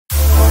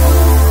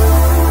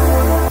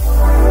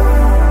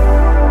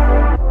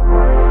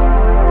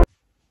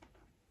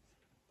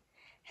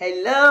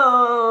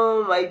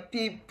Hello, my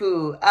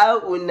people.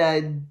 How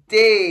una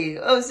dey?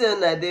 Hope say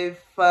una dey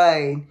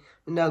fine.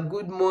 Una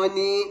good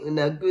morning,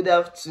 una good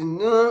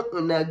afternoon,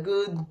 una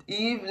good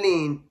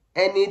evening.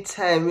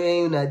 Anytime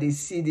when una dey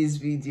see this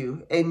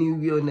video,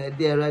 anywhere una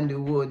dey around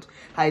the world,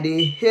 I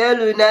dey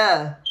hail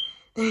una.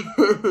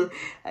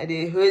 I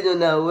dey hail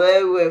una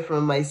well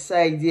from my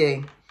side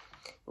here.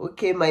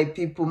 Okay, my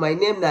people, my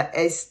name na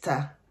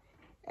Esther,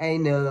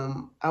 and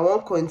I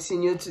wan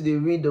continue to dey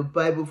read the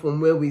Bible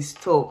from where we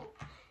stop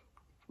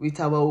with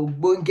our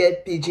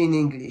ogbonge Pidgin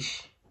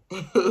English.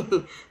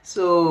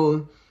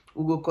 So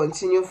we will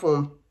continue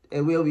from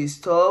where we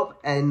stop,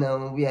 and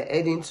we are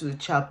heading to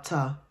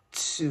chapter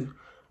 2,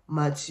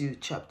 Matthew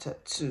chapter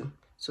 2.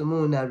 So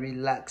we wanna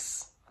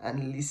relax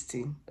and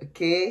listen,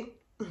 okay?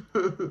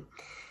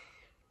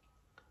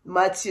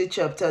 Matthew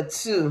chapter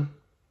 2.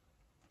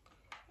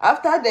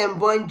 After them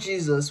born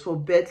Jesus for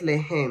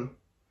Bethlehem,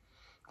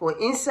 for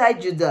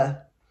inside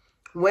Judah,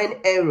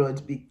 when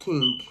Herod be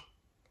king.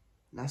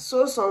 Now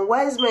so some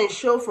wise men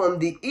show from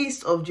the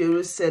east of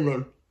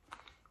Jerusalem.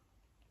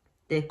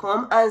 They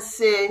come and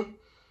say,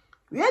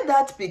 where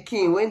that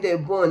pikin when they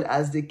born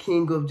as the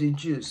king of the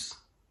Jews?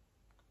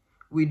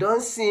 We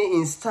don't see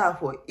in star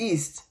for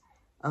east,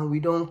 and we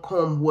don't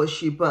come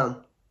worship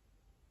him.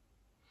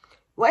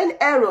 When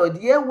Herod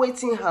hear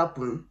wetin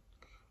happen,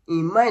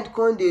 in mind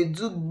come dey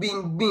do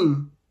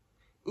bing,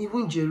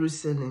 even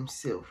Jerusalem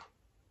self.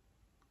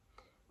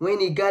 When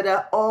he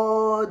gather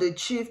all the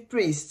chief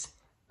priests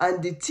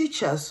and the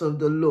teachers of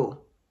the law,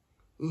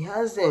 he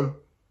asked them,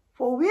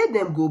 for where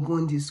them go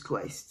born this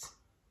Christ?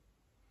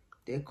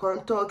 They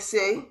come talk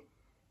say,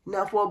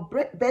 now for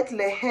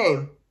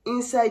Bethlehem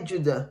inside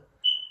Judah,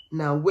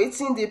 now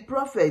waiting the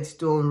prophet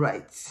don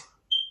write.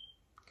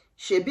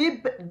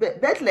 Shebi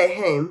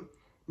Bethlehem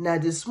now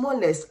the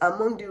smallest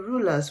among the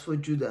rulers for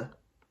Judah.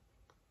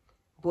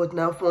 But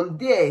now from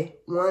there,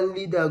 one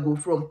leader go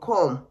from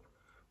come,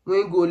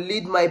 when go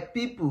lead my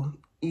people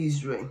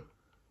Israel.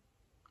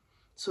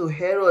 So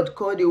Herod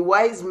called the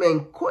wise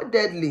men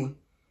codedly,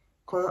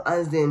 come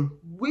ask them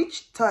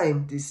which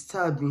time the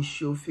star been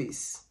show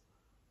face.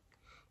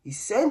 He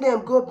send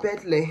them go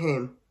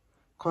Bethlehem,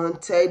 come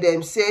tell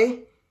them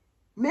say,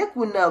 make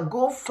una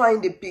go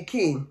find the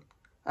pikin,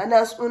 and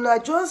as una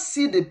just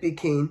see the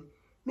pikin,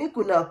 make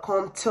una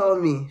come tell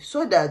me,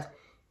 so that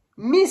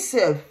me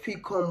sef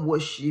fit come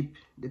worship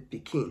the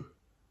pikin.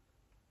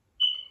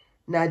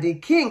 Now the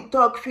king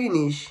talk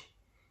finish,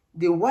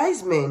 the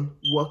wise men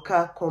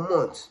waka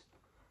comot.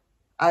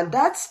 And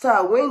that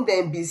star, when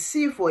them be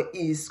see for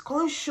east,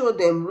 can't show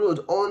them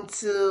road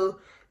until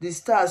the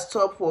star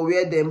stop for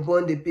where them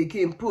born the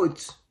pikin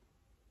put.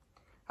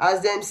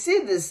 As them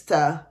see the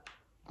star,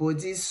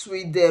 body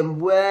sweet them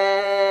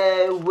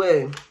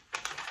well.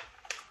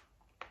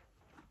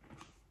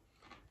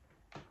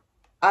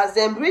 As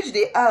them reach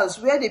the house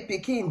where the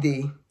pikin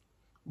dey,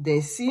 they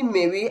see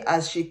Mary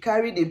as she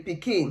carry the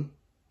pikin.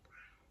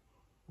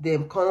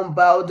 Them come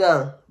bow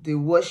down, they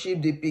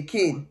worship the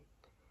pikin.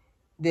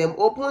 Them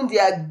open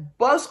their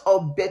box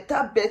of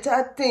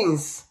better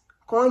things,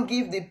 come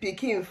give the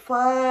pikin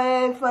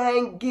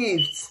fine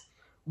gifts,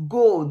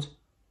 gold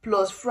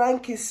plus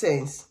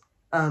frankincense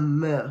and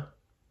myrrh.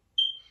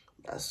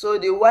 So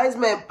the wise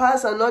men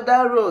pass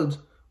another road,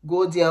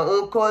 go their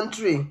own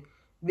country,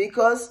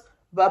 because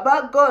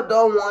Baba God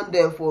don't want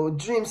them for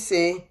dream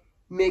say,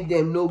 make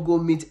them no go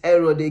meet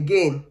Herod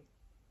again.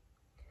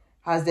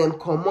 As them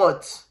come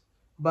out,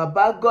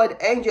 Baba God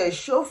angel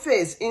show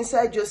face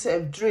inside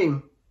Joseph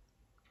dream.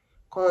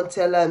 Come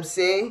tell him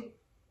say,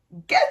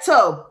 get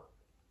up,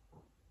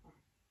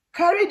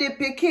 carry the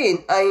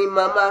pikin and him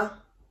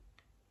mama,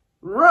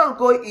 run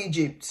go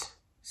Egypt,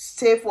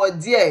 stay for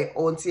there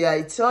until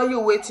I tell you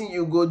wetin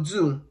you go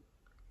do.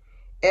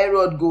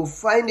 Herod go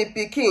find the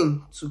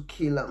pikin to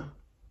kill him.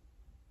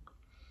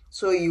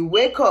 So he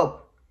wake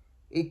up,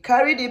 he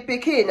carry the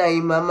pikin and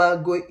him mama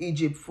go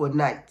Egypt for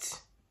night.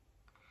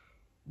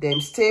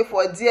 Them stay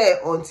for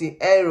there until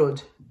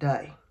Herod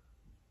die.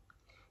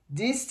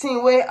 This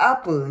thing wey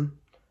happen,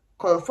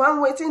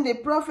 confirm wetin the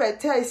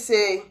prophet tell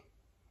say,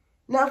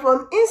 now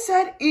from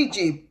inside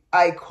Egypt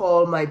I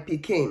call my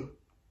pikin.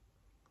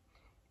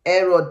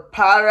 Herod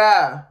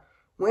para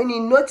when he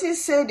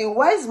notice say the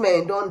wise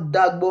men don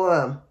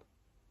dagbo am.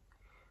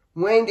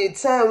 When the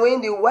time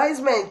when the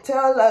wise men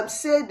tell am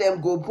say them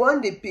go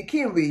born the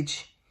pikin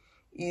reach,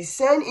 he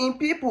send in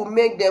people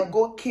make them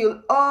go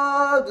kill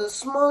all the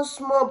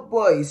small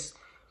boys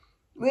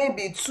wey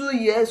be 2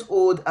 years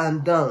old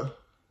and down,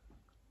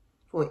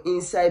 for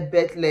inside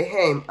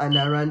Bethlehem and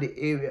around the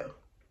area.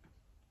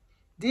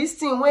 This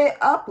thing wey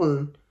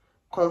happen,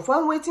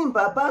 confirm wetin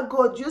Baba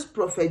God use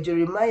prophet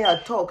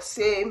Jeremiah talk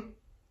say,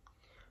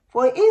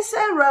 for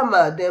inside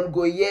Ramah them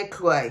go hear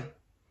cry,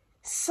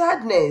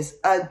 sadness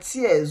and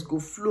tears go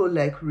flow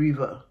like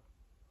river.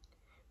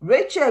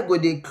 Rachel go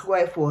dey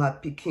cry for her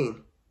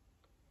pikin,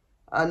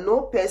 and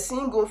no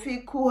person go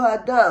fit cool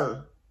her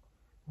down,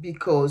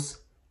 because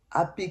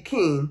her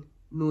pikin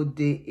no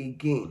dey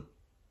again.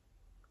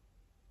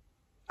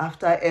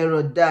 After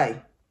Herod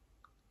die,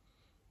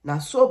 Now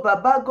so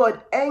Baba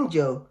God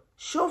angel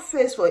show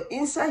face for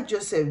inside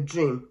Joseph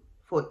dream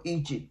for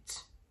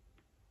Egypt.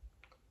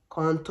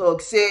 Come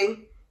talk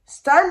say,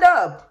 stand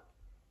up,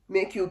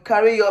 make you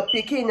carry your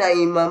pikin and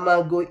im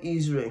mama go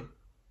Israel.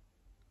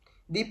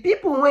 The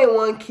people wey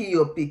wan kill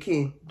your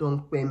pikin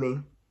don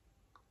peme.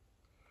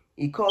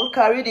 He come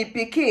carry the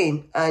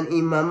pikin and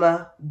im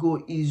mama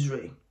go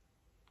Israel.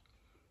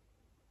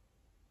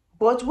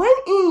 But when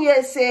he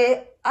hear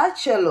say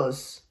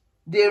Archelaus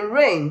dey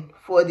reign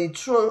for the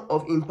throne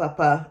of im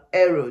papa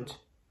Herod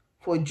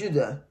for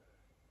Judah,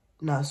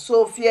 na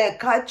so fear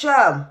catch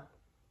am.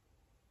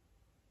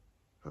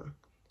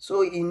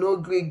 So he no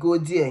gree go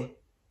there.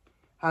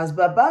 As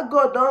Baba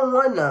God don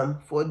warn am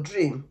for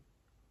dream,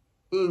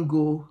 he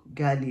go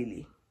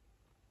Galilee.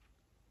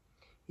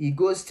 He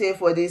go stay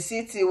for the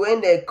city wey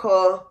they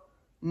call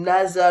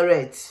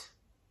Nazareth.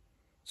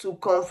 To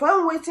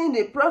confirm wetin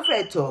the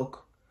prophet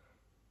talk,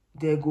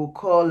 they go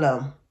call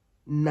am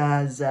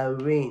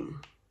Nazarene.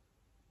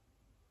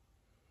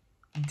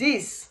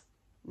 This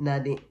na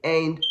the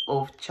end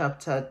of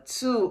chapter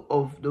 2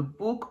 of the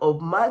book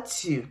of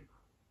Matthew.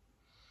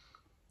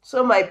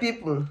 So my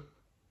people,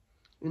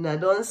 una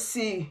don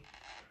see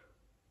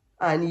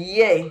and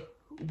hear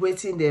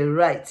wetin they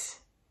write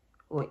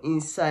or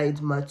inside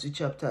Matthew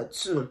chapter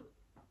 2.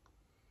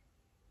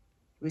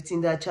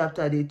 Wetin that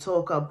chapter they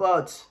talk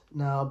about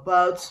now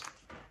about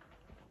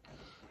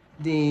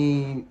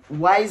the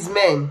wise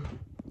men,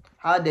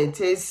 how they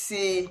take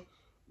see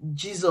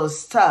Jesus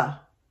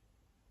star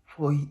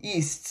for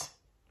east,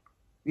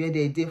 where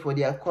they did for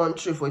their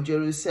country, for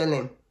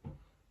Jerusalem.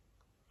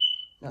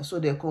 Now so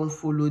they come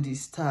follow the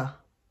star.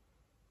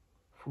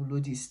 Follow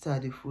the star,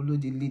 they follow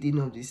the leading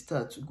of the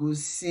star to go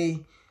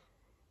see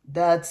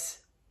that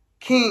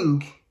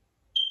king.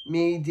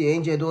 May the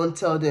angel don't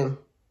tell them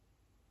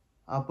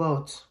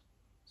about,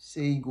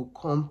 say he go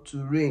come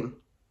to reign.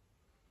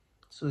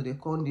 So they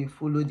come, they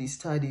follow the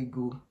star, they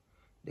go.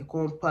 They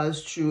come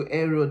pass through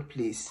Herod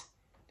place.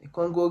 They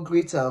come go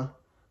greet him,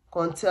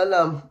 come tell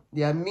him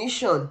their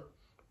mission,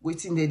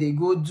 wetin they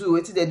go do,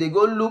 wetin they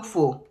go look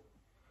for.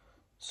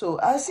 So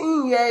as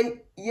in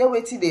hear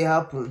wetin dey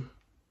happen,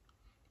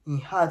 in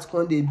heart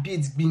come dey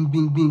beat bing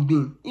bing bing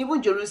bing.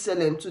 Even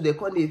Jerusalem too, they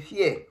come dey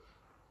fear.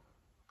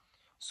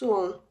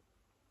 So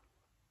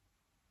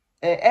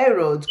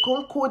Herod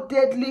come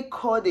codedly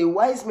call the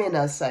wise men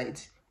aside,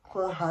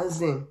 come ask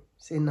them,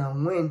 say now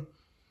when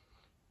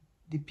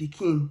the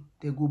pikin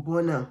they go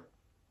born am.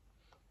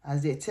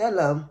 As they tell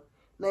am,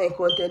 now he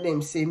come tell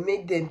them, say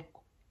make them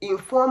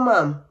inform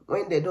am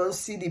when they don't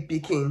see the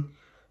pikin,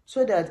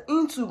 so that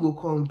him too go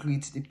come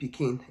greet the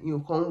pikin,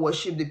 you come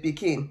worship the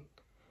pikin.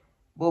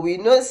 But we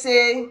know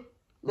say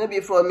no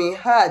be from him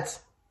heart,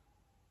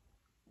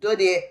 though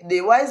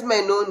the wise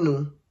men don't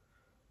know,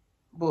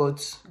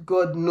 but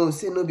God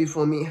knows say no be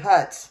from him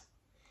heart,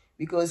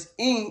 because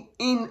he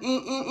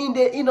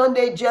don't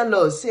dey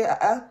jealous, say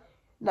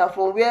now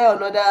from where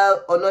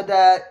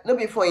another no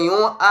be for him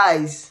own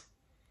eyes.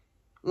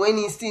 When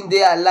he still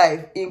dey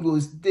alive, he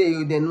goes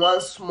dey, then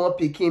one small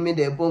pikin make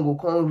the born go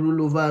come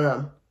rule over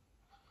him.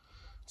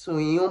 So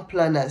in own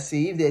planner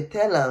say if they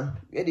tell him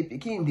where the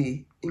pikin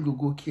dey, he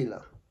go kill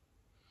him.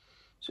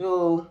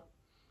 So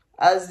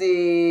as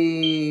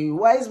the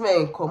wise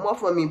men come up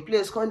from him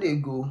place, come they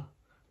go.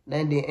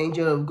 Then the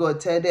angel of God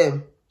tell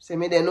them, say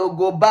may they no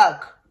go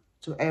back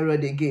to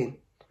Herod again.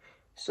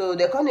 So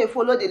they come, they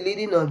follow the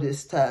leading of the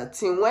star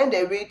till when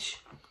they reach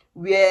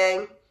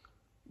where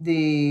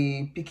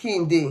the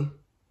pikin dey,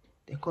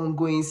 they come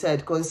go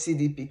inside, come see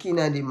the pikin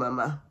and the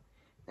mama,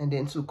 and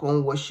then to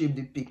come worship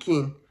the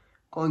pikin,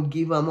 come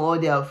give them all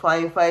their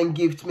fine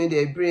gifts may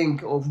they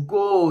bring of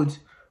gold,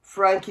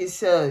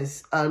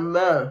 frankincense and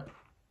myrrh.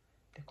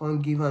 They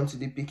come give them to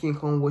the pikin,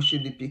 come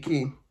worship the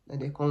pikin,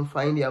 and they come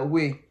find their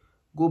way,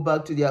 go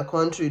back to their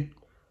country.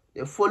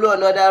 They follow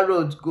another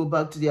road, go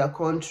back to their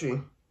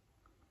country.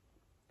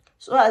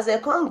 So as they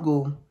can't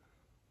go,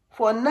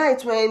 for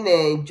night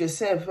when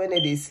Joseph, when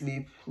they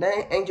sleep,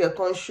 then angel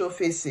can't show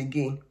face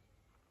again.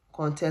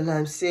 Can't tell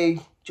him, say,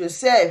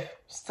 Joseph,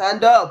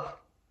 stand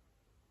up.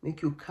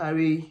 Make you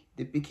carry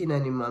the pikin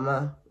and the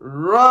mama.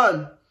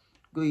 Run.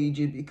 Go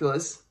Egypt,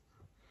 because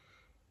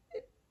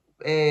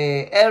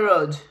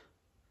Herod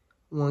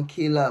won't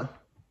kill him.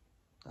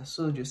 And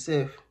so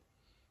Joseph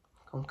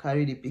can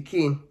carry the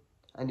pikin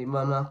and the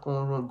mama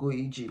can run go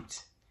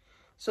Egypt.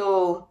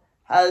 So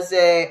as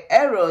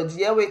Herod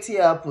hear wetin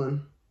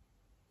happen,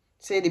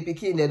 say the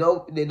pikin they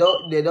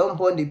don't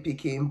born the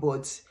pikin,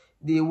 but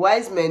the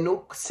wise men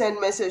no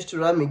send message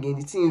to am again.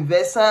 The thing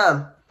vex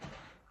am.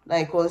 Now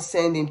he can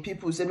send in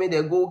people, say may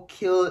they go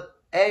kill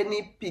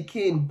any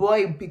pikin,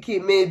 boy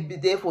pikin may be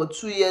there for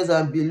 2 years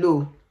and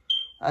below,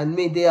 and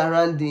may they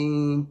around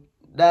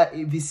that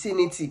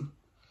vicinity.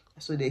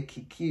 So they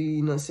kill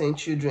innocent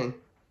children,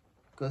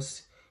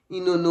 because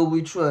you don't know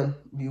which one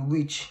be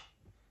which.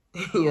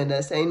 You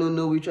understand? You don't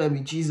know which one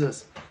be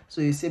Jesus.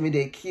 So you say me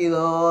they kill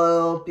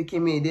all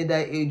picking me they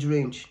that age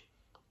range.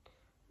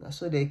 That's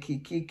so they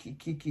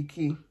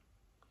kill.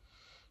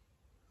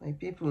 My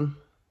people,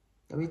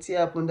 Wetin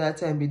happen that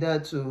time be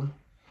that too.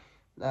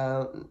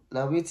 Now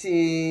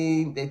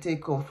wetin they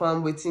take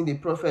confirm wetin the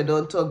prophet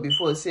don't talk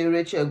before, say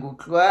Rachel go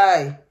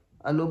cry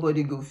and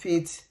nobody go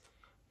fit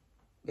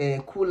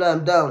cool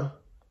am down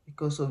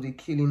because of the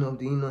killing of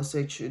the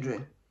innocent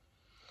children.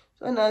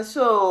 So now,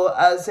 so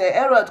as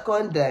Herod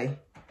can't die,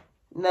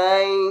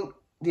 now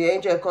the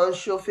angel can't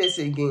show face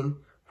again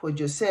for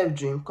Joseph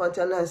dream. Can't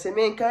tell and say,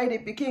 man, carry the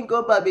pikin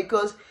go back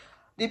because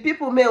the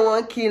people may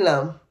want kill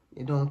him.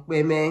 They don't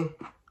pay me.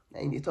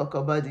 And they talk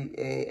about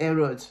the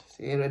Herod.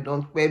 Say Herod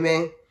don't pay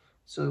me.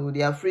 So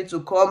they are free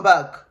to come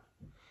back.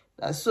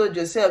 And so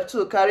Joseph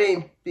too carry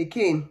him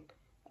pikin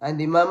and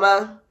the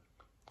mama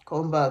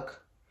come back.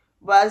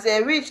 But as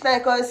they reach now,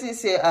 can see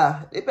say,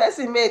 the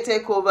person may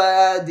take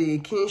over the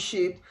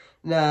kingship,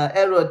 na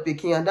Herod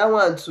pikin, and that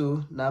one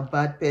too, na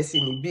bad person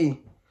he be.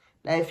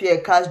 Now if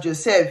you catch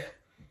Joseph,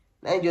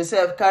 now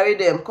Joseph carry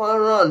them, come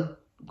run,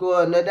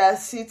 go another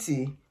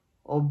city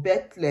of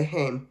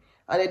Bethlehem.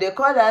 And they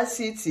call that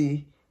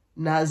city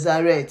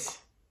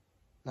Nazareth.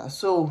 Now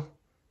so,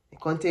 they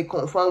can't take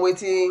confirm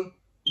wetin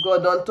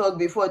God don't talk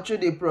before through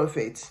the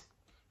prophet.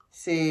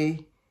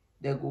 Say,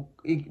 they go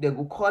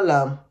call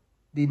him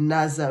the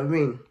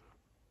Nazarene.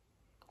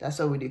 That's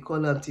why they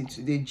call him till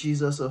today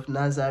Jesus of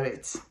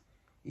Nazareth.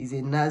 He's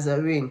a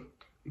Nazarene.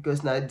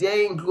 Because now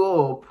there he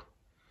grow up.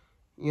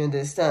 You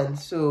understand?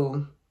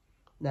 So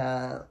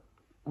now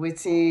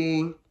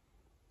waiting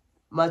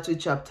Matthew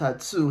chapter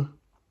 2,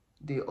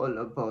 they all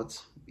about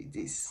with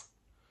this.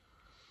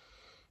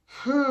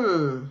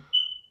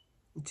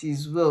 It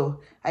is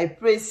well. I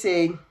pray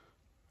say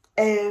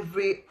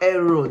every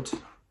Herod,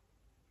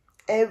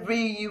 every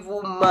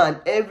evil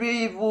man, every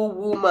evil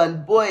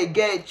woman, boy,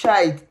 girl,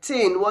 child,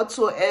 teen,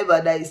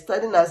 whatsoever that is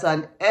standing as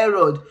an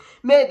Herod,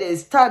 may they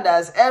stand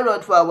as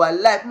Herod for our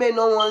life. May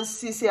no one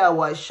see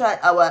our shine,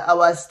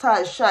 our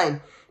star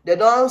shine. They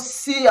don't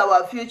see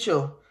our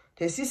future.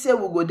 They see say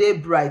we go there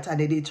bright and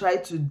they try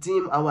to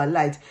dim our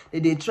light.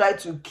 They try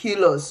to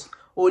kill us.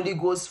 Holy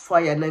Ghost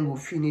fire and then go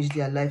finish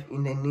their life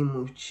in the name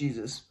of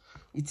Jesus.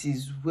 It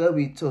is well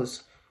with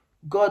us.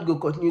 God will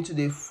continue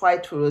to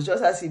fight for us,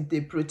 just as he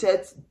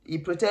protect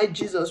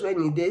Jesus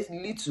when he did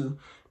little.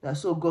 Now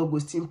so God will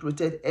still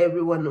protect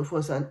every one of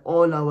us and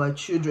all our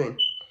children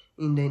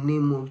in the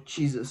name of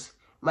Jesus.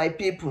 My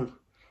people,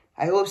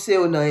 I hope say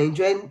you now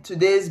enjoy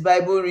today's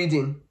Bible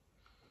reading.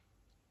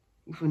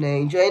 If you now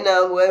enjoy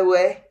now,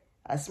 well,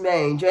 as me I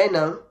enjoy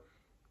now,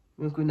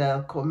 you can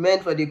now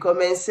comment for the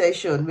comment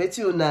section. Wait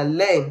till you now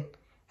learn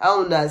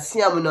how you now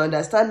see and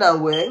understand that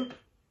well.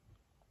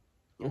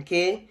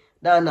 Okay.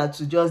 That na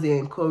to just dey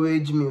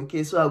encourage me,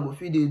 okay? So I go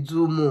feel they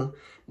do more.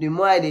 The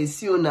more I dey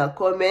see una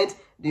comment,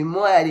 the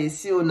more I dey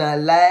see una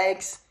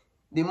likes,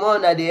 the more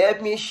una dey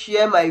help me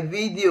share my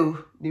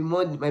video, the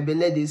more my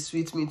belly dey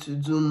sweet me to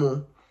do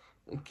more,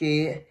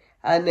 okay?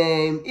 And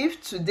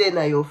if today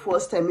na your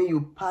first time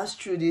you pass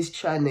through this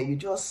channel, you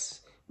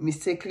just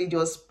mistakenly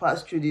just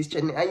pass through this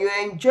channel and you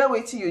enjoy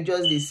wetin you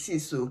just dey see,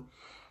 so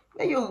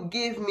when you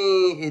give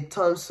me a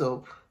thumbs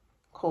up,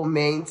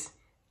 comment,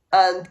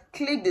 and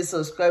click the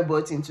subscribe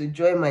button to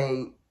join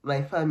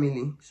my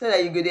family, so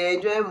that you go to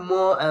enjoy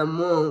more and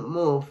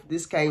more of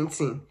this kind of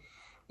thing.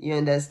 You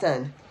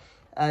understand?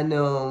 And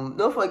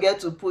don't forget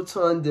to put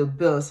on the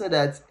bell so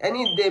that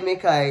any day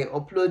make I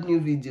upload new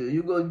video,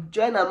 you go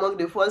join among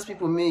the first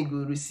people you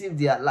go receive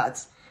the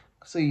alert,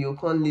 so you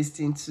can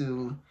listen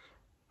to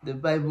the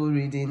Bible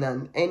reading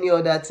and any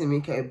other thing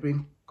make I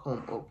bring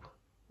come up.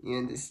 You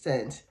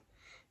understand?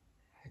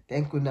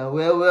 Thank you now.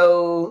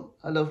 Well,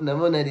 all of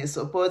them they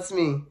support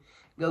me.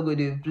 God go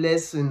to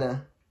bless you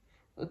now.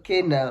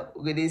 Okay, now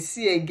we're going to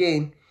see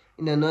again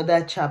in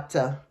another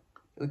chapter.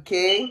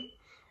 Okay?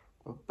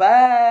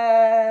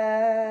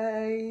 Bye.